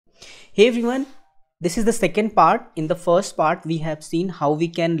Hey everyone, this is the second part. In the first part, we have seen how we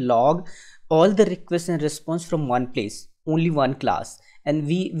can log all the requests and response from one place, only one class, and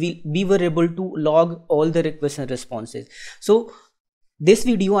we were able to log all the requests and responses. So this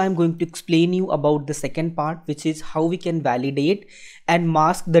video I am going to explain you about the second part, which is how we can validate and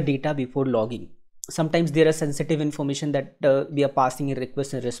mask the data before logging. Sometimes there are sensitive information that we are passing in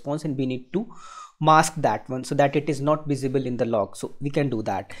request and response, and we need to mask that one so that it is not visible in the log. So we can do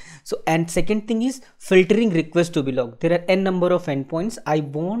that. So, and second thing is filtering requests to be logged. There are n number of endpoints. I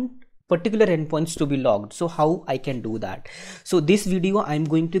want particular endpoints to be logged. So how I can do that? So this video I'm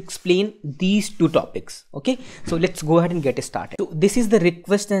going to explain these two topics. Okay, so let's go ahead and get started. So this is the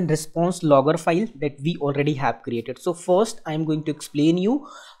request and response logger file that we already have created. So first I'm going to explain you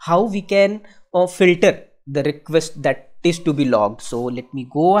how we can filter the request that is to be logged. So let me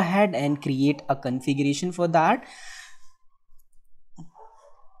go ahead and create a configuration for that.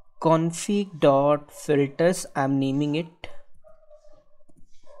 Config.filters, I'm naming it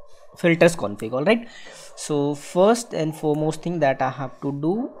filters config. All right, so first and foremost thing that I have to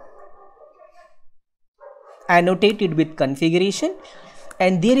do, annotate it with configuration,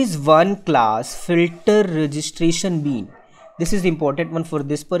 and there is one class filter registration bean. This is the important one for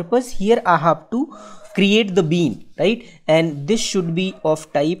this purpose. Here I have to create the bean, right? And this should be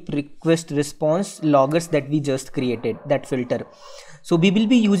of type request response loggers that we just created, that filter. So we will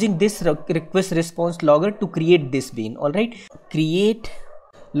be using this request response logger to create this bean. All right, create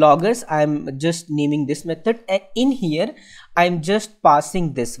loggers. I'm just naming this method, and in here I'm just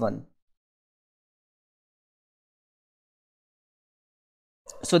passing this one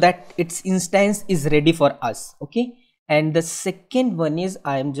so that its instance is ready for us. Okay, and the second one is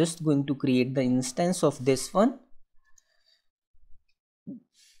I am just going to create the instance of this one.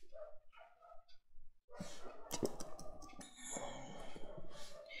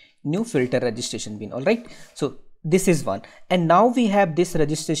 New filter registration bean. All right, so this is one, and now we have this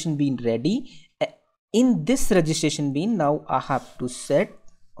registration bean ready. In this registration bean, now I have to set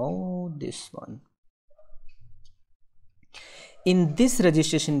this one. In this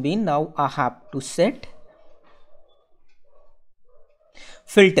registration bean, now I have to set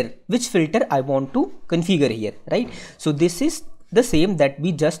filter, which filter I want to configure here, right? So this is the same that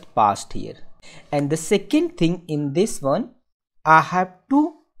we just passed here. And the second thing in this one, I have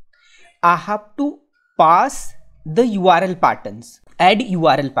to pass the URL patterns, add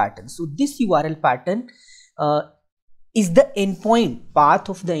URL patterns. So this URL pattern is the endpoint path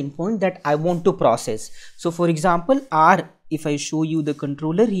of the endpoint that I want to process. So for example, if I show you the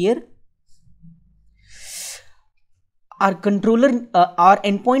controller here, our controller, our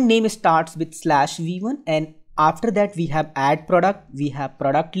endpoint name starts with /v1, and after that we have add product, we have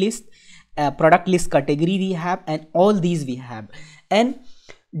product list category we have, and all these we have. And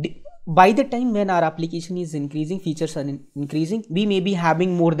by the time when our application is increasing, features are increasing, we may be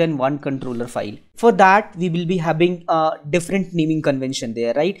having more than one controller file. For that we will be having a different naming convention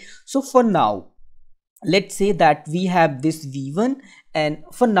there, right? So for now, let's say that we have this v1, and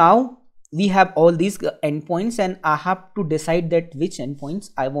for now we have all these endpoints, and I have to decide that which endpoints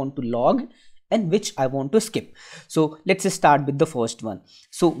I want to log and which I want to skip. So let's start with the first one.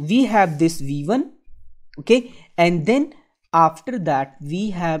 So we have this v1, okay, and then after that we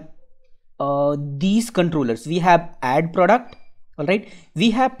have these controllers. We have add product, all right,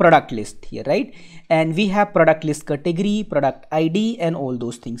 we have product list here, right, and we have product list category, product ID, and all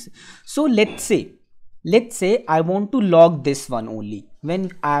those things. So let's say I want to log this one only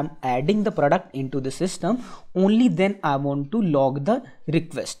when I'm adding the product into the system, only then I want to log the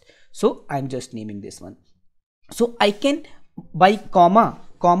request. So I'm just naming this one. So I can, by comma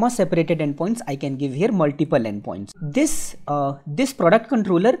separated endpoints, I can give here multiple endpoints. This this product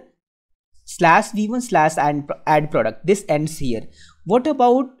controller /v1 /add product, this ends here. What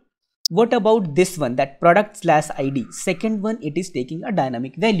about this one, that product /id? Second one, it is taking a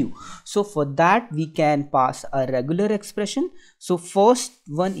dynamic value. So for that we can pass a regular expression. So first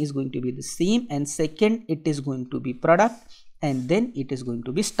one is going to be the same, and second it is going to be product, and then it is going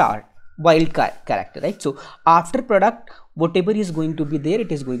to be start wild character, right? So after product, whatever is going to be there,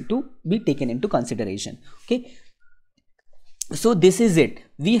 it is going to be taken into consideration. Okay, so this is it.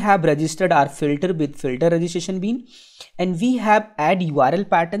 We have registered our filter with filter registration bean, and we have add URL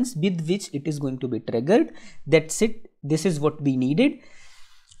patterns with which it is going to be triggered. That's it. This is what we needed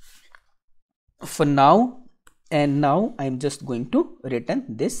for now. And now I'm just going to return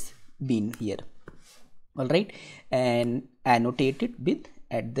this bean here. All right, and annotate it with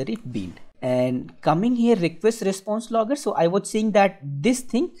 @bean. And coming here, request response logger. So I was saying that this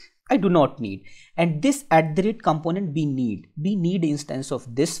thing I do not need, and this @ component we need instance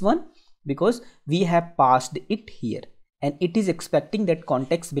of this one, because we have passed it here, and it is expecting that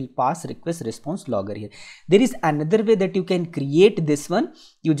context will pass request response logger here. There is another way that you can create this one.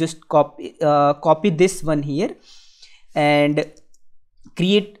 You just copy this one here and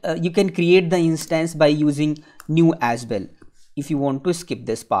create you can create the instance by using new as well if you want to skip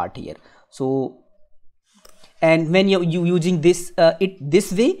this part here. So, and when you using this it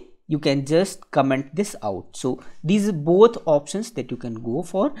this way, you can just comment this out. So these are both options that you can go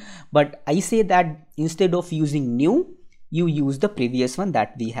for, but I say that instead of using new, you use the previous one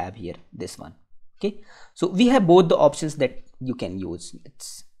that we have here, this one. Okay, so we have both the options that you can use.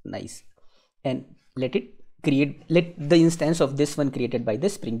 It's nice. And let the instance of this one created by the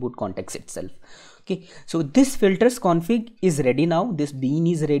Spring Boot context itself. Okay, so this filters config is ready now. This bean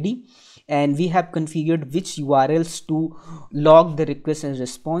is ready, and we have configured which URLs to log the request and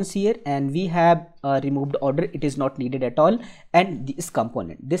response here, and we have removed order. It is not needed at all, and this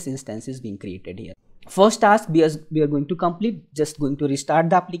component, this instance is being created here. First task we are going to complete, just going to restart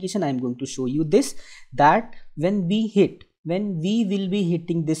the application. I am going to show you this, that when we will be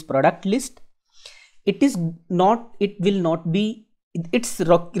hitting this product list, its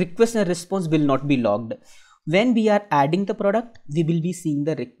request and response will not be logged. When we are adding the product, we will be seeing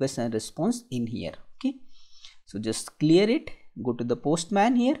the request and response in here. Okay, so just clear it, go to the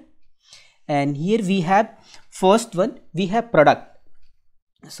postman here, and here we have first one, we have product.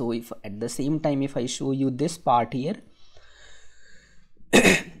 So if at the same time, if I show you this part here,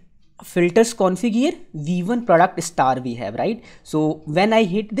 filters config here, v1 product star we have, right? So when I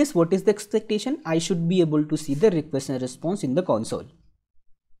hit this, what is the expectation? I should be able to see the request and response in the console.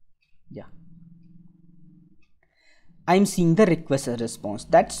 Yeah, I'm seeing the request and response.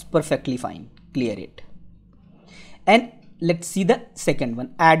 That's perfectly fine. Clear it. And let's see the second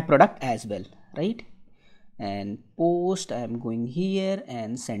one, add product as well, right? And post, I am going here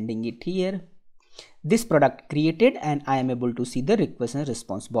and sending it here. This product created, and I am able to see the request and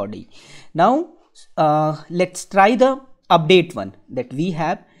response body. Now let's try the update one that we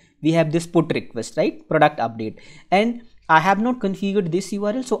have this put request, right? Product update, and I have not configured this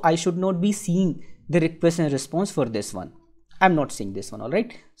URL, so I should not be seeing the request and response for this one. I'm not seeing this one. All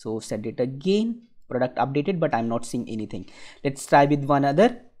right, so set it again, product updated, but I'm not seeing anything. Let's try with one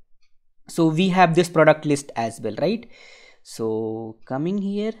other. So we have this product list as well, right? So coming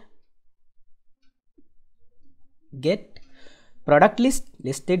here, get product list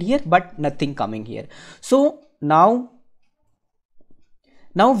listed here, but nothing coming here. So now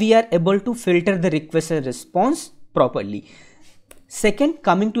we are able to filter the request and response properly. Second,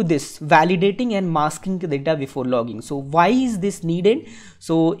 coming to this, validating and masking the data before logging. So why is this needed?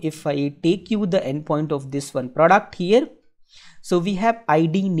 So if I take you the endpoint of this one product here, so we have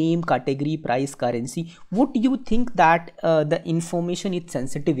ID, name, category, price, currency. Would you think that the information is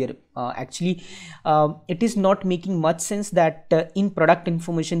sensitive here? Actually, it is not making much sense that in product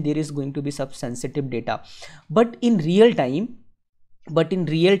information there is going to be some sensitive data, but in real time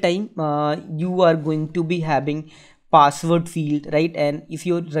you are going to be having password field, right? And if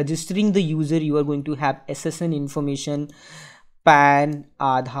you're registering the user, you are going to have SSN information, PAN,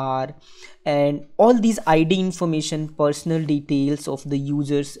 Aadhaar, and all these ID information, personal details of the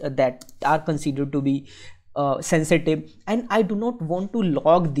users that are considered to be sensitive, and I do not want to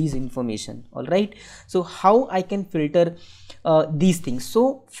log these information. All right, so how I can filter these things?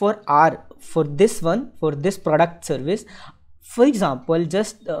 So for this product service, for example,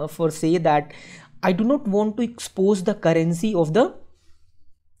 just for say that I do not want to expose the currency of the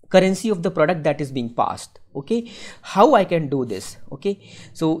product that is being passed. Okay, how I can do this? Okay,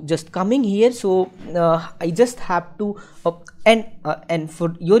 so just coming here, so I just have to and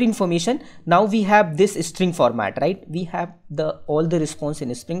for your information, now we have this string format, right? We have all the response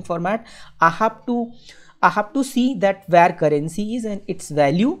in a string format. I have to see that where currency is and its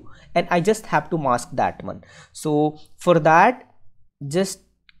value, and I just have to mask that one. So for that, just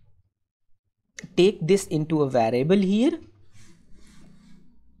take this into a variable here,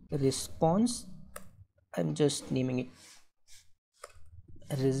 response, I'm just naming it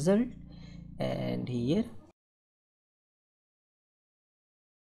result, and here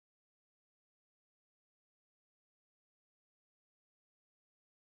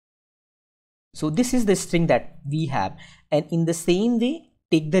so this is the string that we have, and in the same way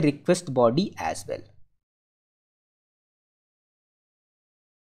take the request body as well.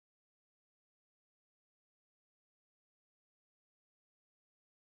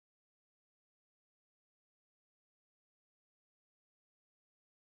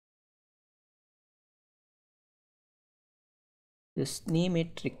 Just name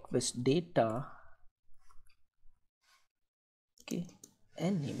it request data. Okay,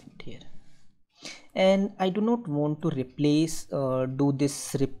 and name it here. And I do not want to replace do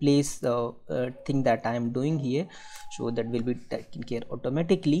this replace thing that I am doing here, so that will be taken care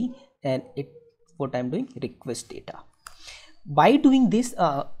automatically. And it what I'm doing, request data. By doing this,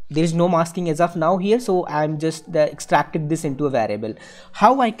 there is no masking as of now here, so I'm just extracted this into a variable.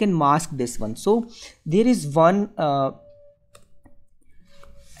 How I can mask this one? So there is one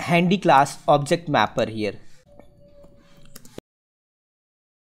handy class object mapper here.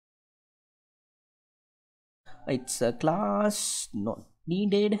 It's a class not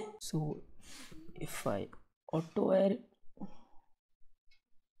needed, so if I auto add,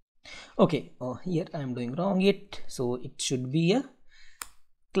 okay, here I am doing wrong it, so it should be a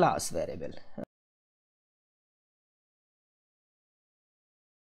class variable.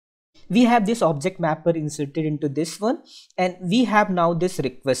 We have this object mapper inserted into this one, and we have now this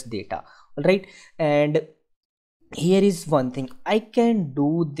request data. All right, and here is one thing I can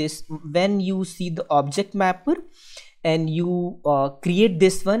do. This when you see the object mapper and you create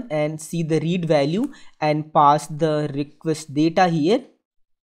this one and see the read value and pass the request data here,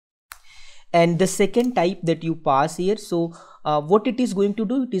 and the second type that you pass here. So what it is going to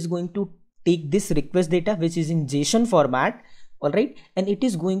do, it is going to take this request data which is in JSON format, all right, and it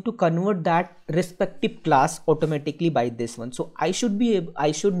is going to convert that respective class automatically by this one. So I should be able,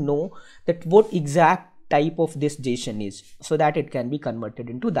 I should know that what exact type of this JSON is, so that it can be converted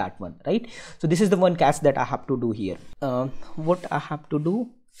into that one, right? So this is the one catch that I have to do here. What I have to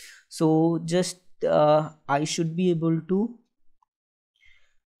do, so just I should be able to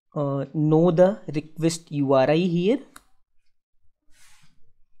know the request URI here,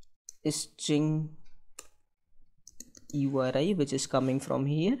 string URI which is coming from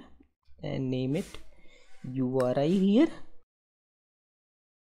here, and name it URI here.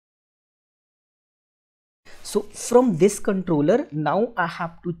 So from this controller, now I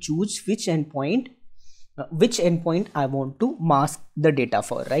have to choose which endpoint I want to mask the data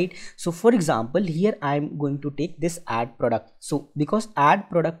for, right? So for example, here I'm going to take this add product. So because add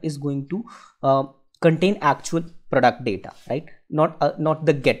product is going to contain actual product data, right? Not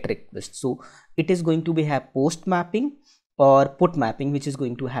the get request. So it is going to be have post mapping or put mapping, which is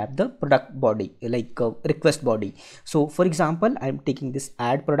going to have the product body, like request body. So for example, I'm taking this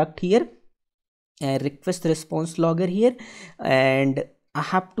add product here and request response logger here, and I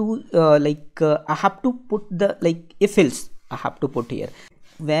have to I have to put the if else I have to put here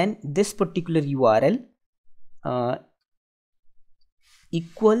when this particular URL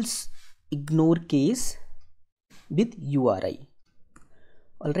equals ignore case with URI,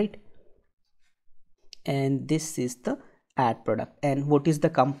 all right, and this is the add product. And what is the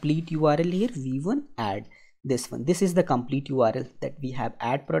complete URL here? V1 add this one. This is the complete URL that we have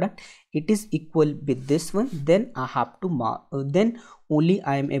add product. It is equal with this one. Then I have to then only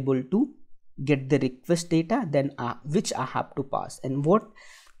I am able to get the request data, then which I have to pass, and what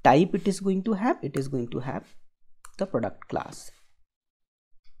type it is going to have. It is going to have the product class,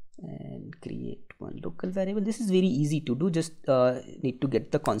 and create one local variable. This is very easy to do, just need to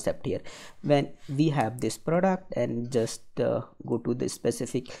get the concept here. When we have this product, and just go to the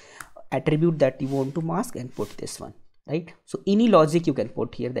specific attribute that you want to mask and put this one, right? So any logic you can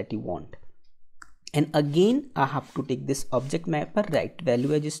put here that you want. And again I have to take this object mapper, write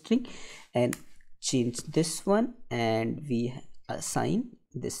value as a string, and change this one, and we assign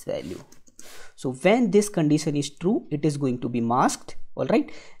this value. So when this condition is true, it is going to be masked, all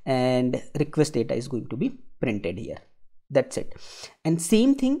right, and request data is going to be printed here. That's it. And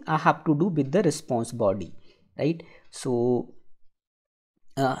same thing I have to do with the response body, right? So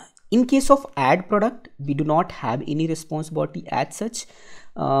in case of add product, we do not have any response body as such.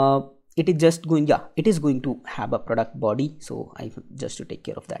 It is just going, it is going to have a product body, so I just to take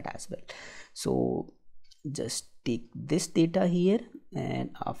care of that as well. So just take this data here, and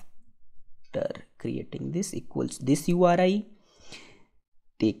after creating this equals this URI,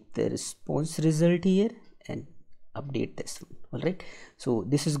 take the response result here and update this one, all right. So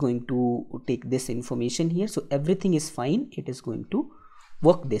this is going to take this information here, so everything is fine. It is going to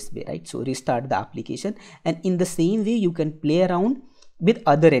work this way, right? So restart the application, and in the same way you can play around with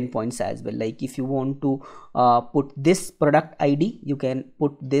other endpoints as well. Like if you want to put this product ID, you can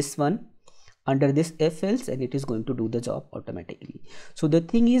put this one under this if else, and it is going to do the job automatically. So the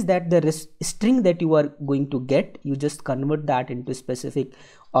thing is that the string that you are going to get, you just convert that into specific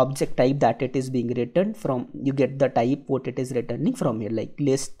object type that it is being returned from. You get the type what it is returning from here, like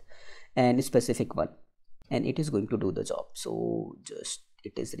list and specific one, and it is going to do the job. So just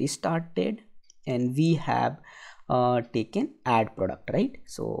it is restarted, and we have taken add product, right?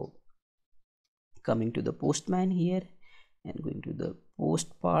 So coming to the postman here and going to the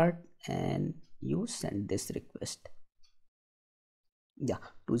host part and you send this request. Yeah,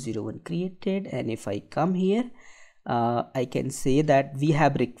 201 created. And if I come here, I can say that we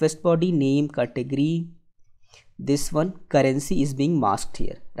have request body, name, category. This one currency is being masked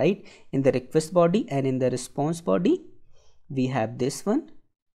here, right? In the request body and in the response body, we have this one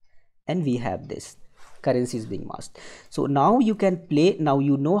and we have this currency is being masked. So now you can play, now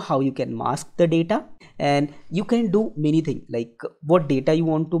you know how you can mask the data, and you can do many things like what data you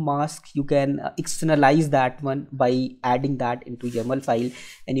want to mask. You can externalize that one by adding that into YAML file,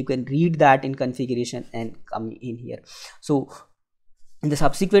 and you can read that in configuration and come in here. So in the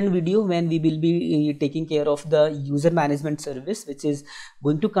subsequent video, when we will be taking care of the user management service, which is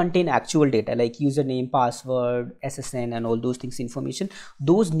going to contain actual data like username, password, SSN and all those things information,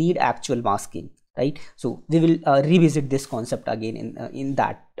 those need actual masking, right? So we will revisit this concept again in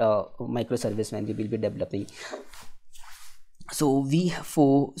that microservice when we will be developing. So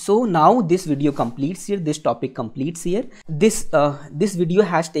so now this video completes here, this topic completes here. This video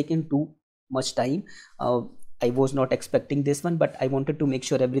has taken too much time. I was not expecting this one, but I wanted to make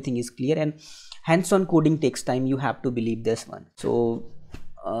sure everything is clear, and hands-on coding takes time, you have to believe this one. So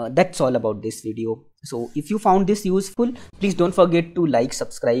that's all about this video. So if you found this useful, please don't forget to like,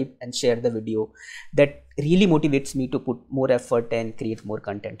 subscribe and share the video. That really motivates me to put more effort and create more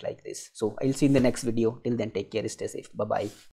content like this. So I'll see you in the next video. Till then, take care, stay safe, bye bye.